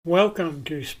Welcome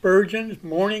to Spurgeon's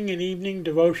Morning and Evening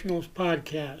Devotionals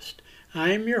podcast.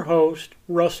 I am your host,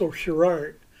 Russell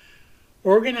Sherrard.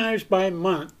 Organized by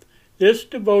month, this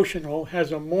devotional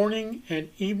has a morning and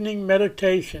evening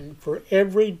meditation for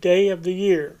every day of the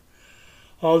year.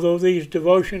 Although these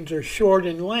devotions are short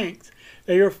in length,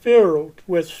 they are filled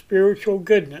with spiritual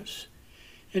goodness.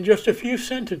 In just a few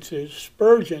sentences,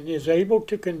 Spurgeon is able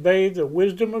to convey the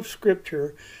wisdom of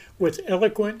Scripture with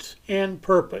eloquence and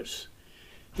purpose.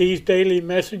 These daily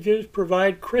messages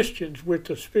provide Christians with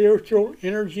the spiritual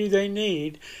energy they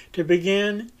need to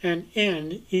begin and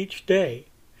end each day.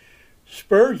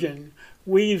 Spurgeon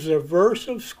weaves a verse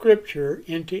of Scripture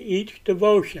into each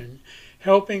devotion,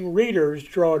 helping readers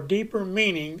draw deeper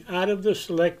meaning out of the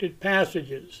selected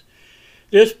passages.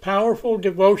 This powerful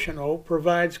devotional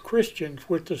provides Christians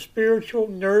with the spiritual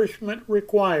nourishment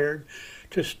required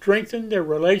to strengthen their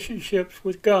relationships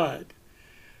with God.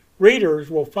 Readers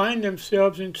will find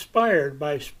themselves inspired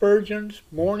by Spurgeon's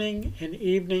morning and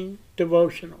evening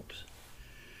devotionals.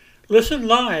 Listen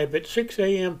live at 6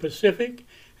 a.m. Pacific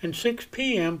and 6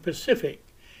 p.m. Pacific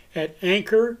at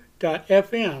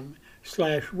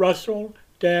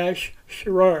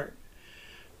anchor.fm/Russell-Sherrard.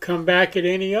 Come back at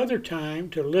any other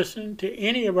time to listen to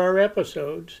any of our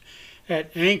episodes at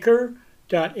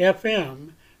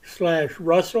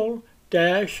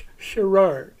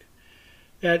anchor.fm/Russell-Sherrard.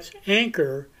 That's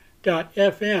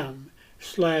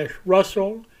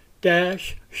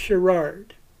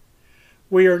anchor.fm/Russell-Sherrard.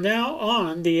 We are now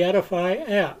on the Edify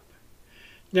app.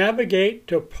 Navigate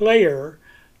to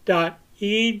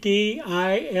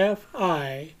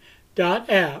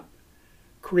player.edifi.app,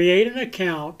 create an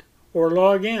account, or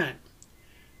log in.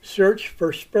 Search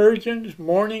for Spurgeon's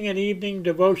Morning and Evening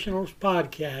Devotionals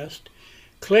podcast,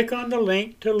 click on the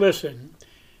link to listen,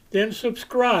 then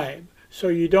subscribe so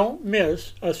you don't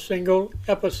miss a single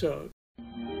episode.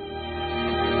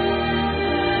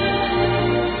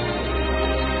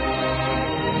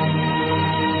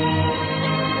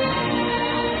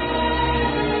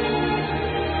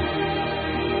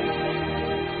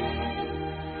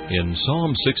 In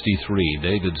Psalm 63,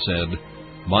 David said,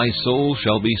 "My soul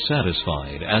shall be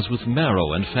satisfied as with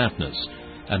marrow and fatness,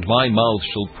 and my mouth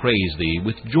shall praise thee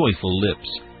with joyful lips,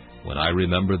 when I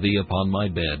remember thee upon my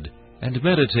bed, and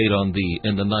meditate on thee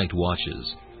in the night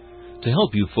watches." To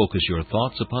help you focus your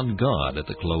thoughts upon God at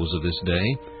the close of this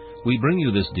day, we bring you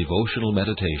this devotional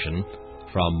meditation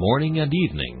from Morning and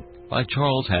Evening by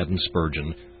Charles Haddon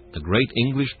Spurgeon, the great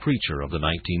English preacher of the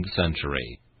 19th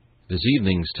century. This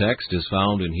evening's text is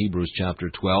found in Hebrews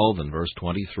chapter 12 and verse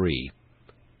 23.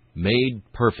 Made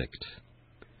perfect.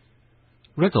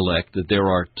 Recollect that there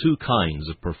are two kinds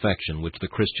of perfection which the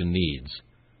Christian needs: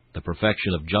 the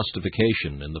perfection of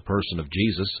justification in the person of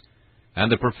Jesus,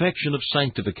 and the perfection of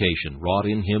sanctification wrought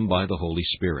in him by the Holy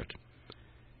Spirit.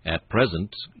 At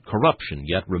present, corruption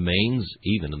yet remains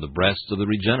even in the breasts of the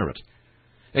regenerate.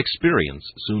 Experience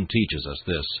soon teaches us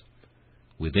this.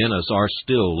 Within us are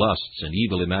still lusts and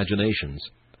evil imaginations.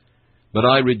 But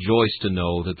I rejoice to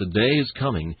know that the day is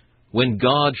coming when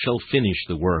God shall finish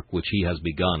the work which he has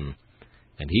begun,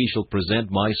 and he shall present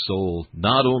my soul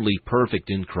not only perfect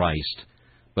in Christ,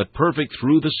 but perfect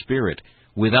through the Spirit,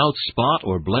 without spot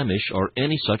or blemish or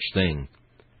any such thing.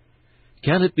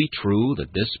 Can it be true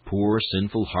that this poor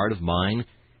sinful heart of mine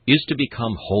is to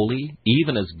become holy,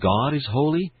 even as God is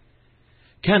holy?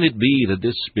 Can it be that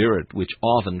this spirit which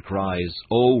often cries,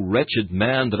 "O wretched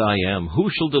man that I am, who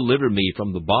shall deliver me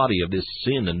from the body of this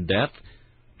sin and death?"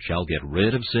 shall get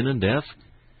rid of sin and death?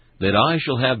 That I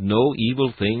shall have no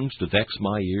evil things to vex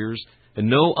my ears, and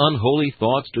no unholy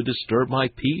thoughts to disturb my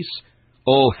peace?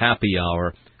 O happy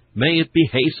hour! May it be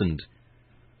hastened!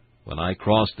 When I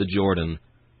cross the Jordan,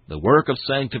 the work of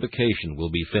sanctification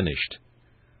will be finished.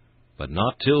 But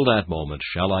not till that moment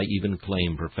shall I even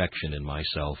claim perfection in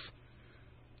myself.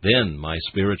 Then my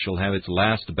spirit shall have its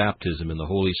last baptism in the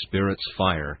Holy Spirit's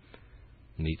fire.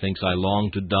 Methinks I long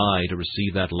to die to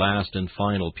receive that last and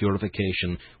final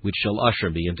purification which shall usher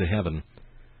me into heaven.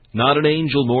 Not an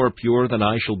angel more pure than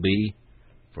I shall be,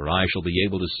 for I shall be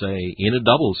able to say, in a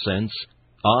double sense,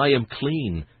 I am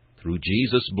clean through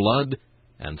Jesus' blood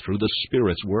and through the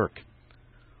Spirit's work.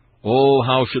 Oh,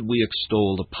 how should we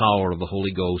extol the power of the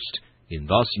Holy Ghost in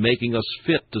thus making us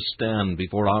fit to stand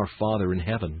before our Father in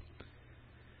heaven!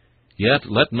 Yet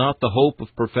let not the hope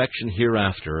of perfection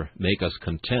hereafter make us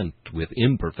content with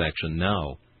imperfection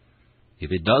now.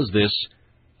 If it does this,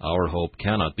 our hope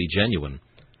cannot be genuine.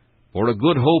 For a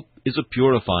good hope is a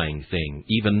purifying thing,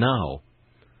 even now.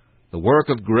 The work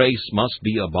of grace must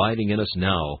be abiding in us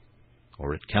now,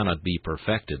 or it cannot be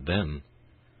perfected then.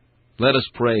 Let us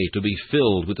pray to be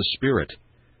filled with the Spirit.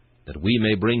 that we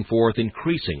may bring forth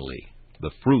increasingly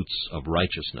the fruits of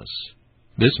righteousness.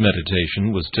 This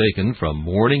meditation was taken from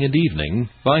Morning and Evening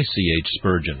by C.H.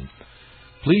 Spurgeon.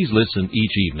 Please listen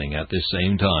each evening at this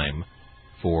same time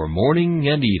for Morning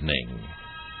and Evening.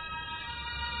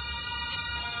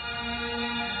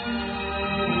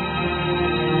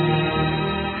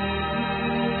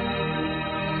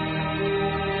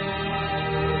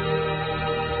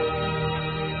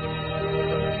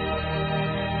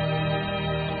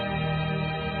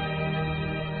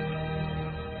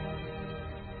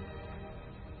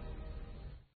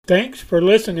 Thanks for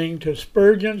listening to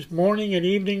Spurgeon's Morning and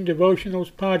Evening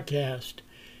Devotionals podcast.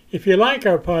 If you like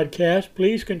our podcast,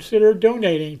 please consider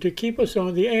donating to keep us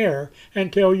on the air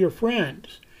and tell your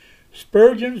friends.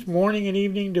 Spurgeon's Morning and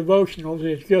Evening Devotionals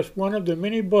is just one of the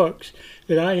many books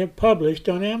that I have published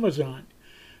on Amazon.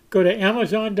 Go to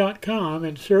Amazon.com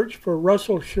and search for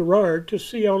Russell Sherrard to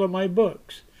see all of my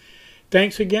books.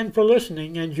 Thanks again for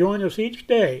listening, and join us each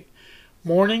day,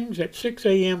 mornings at 6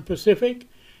 a.m. Pacific,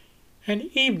 and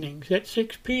evenings at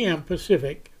 6 p.m.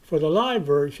 Pacific for the live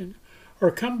version,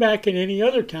 or come back at any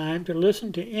other time to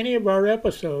listen to any of our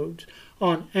episodes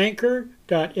on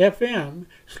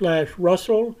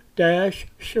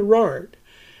anchor.fm/Russell-Sherrard.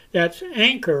 That's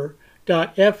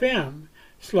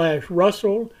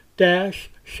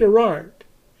anchor.fm/Russell-Sherrard.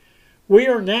 We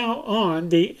are now on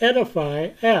the Edify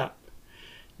app.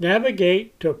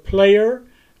 Navigate to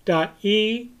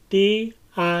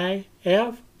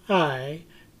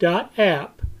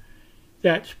player.edifi.app.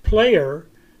 That's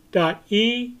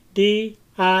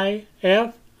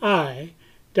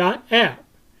player.edifi.app.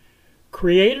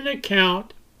 Create an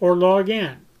account or log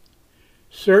in.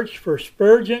 Search for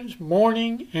Spurgeon's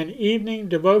Morning and Evening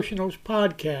Devotionals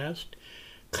podcast.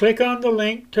 Click on the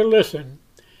link to listen,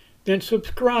 then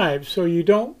subscribe so you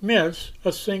don't miss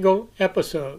a single episode.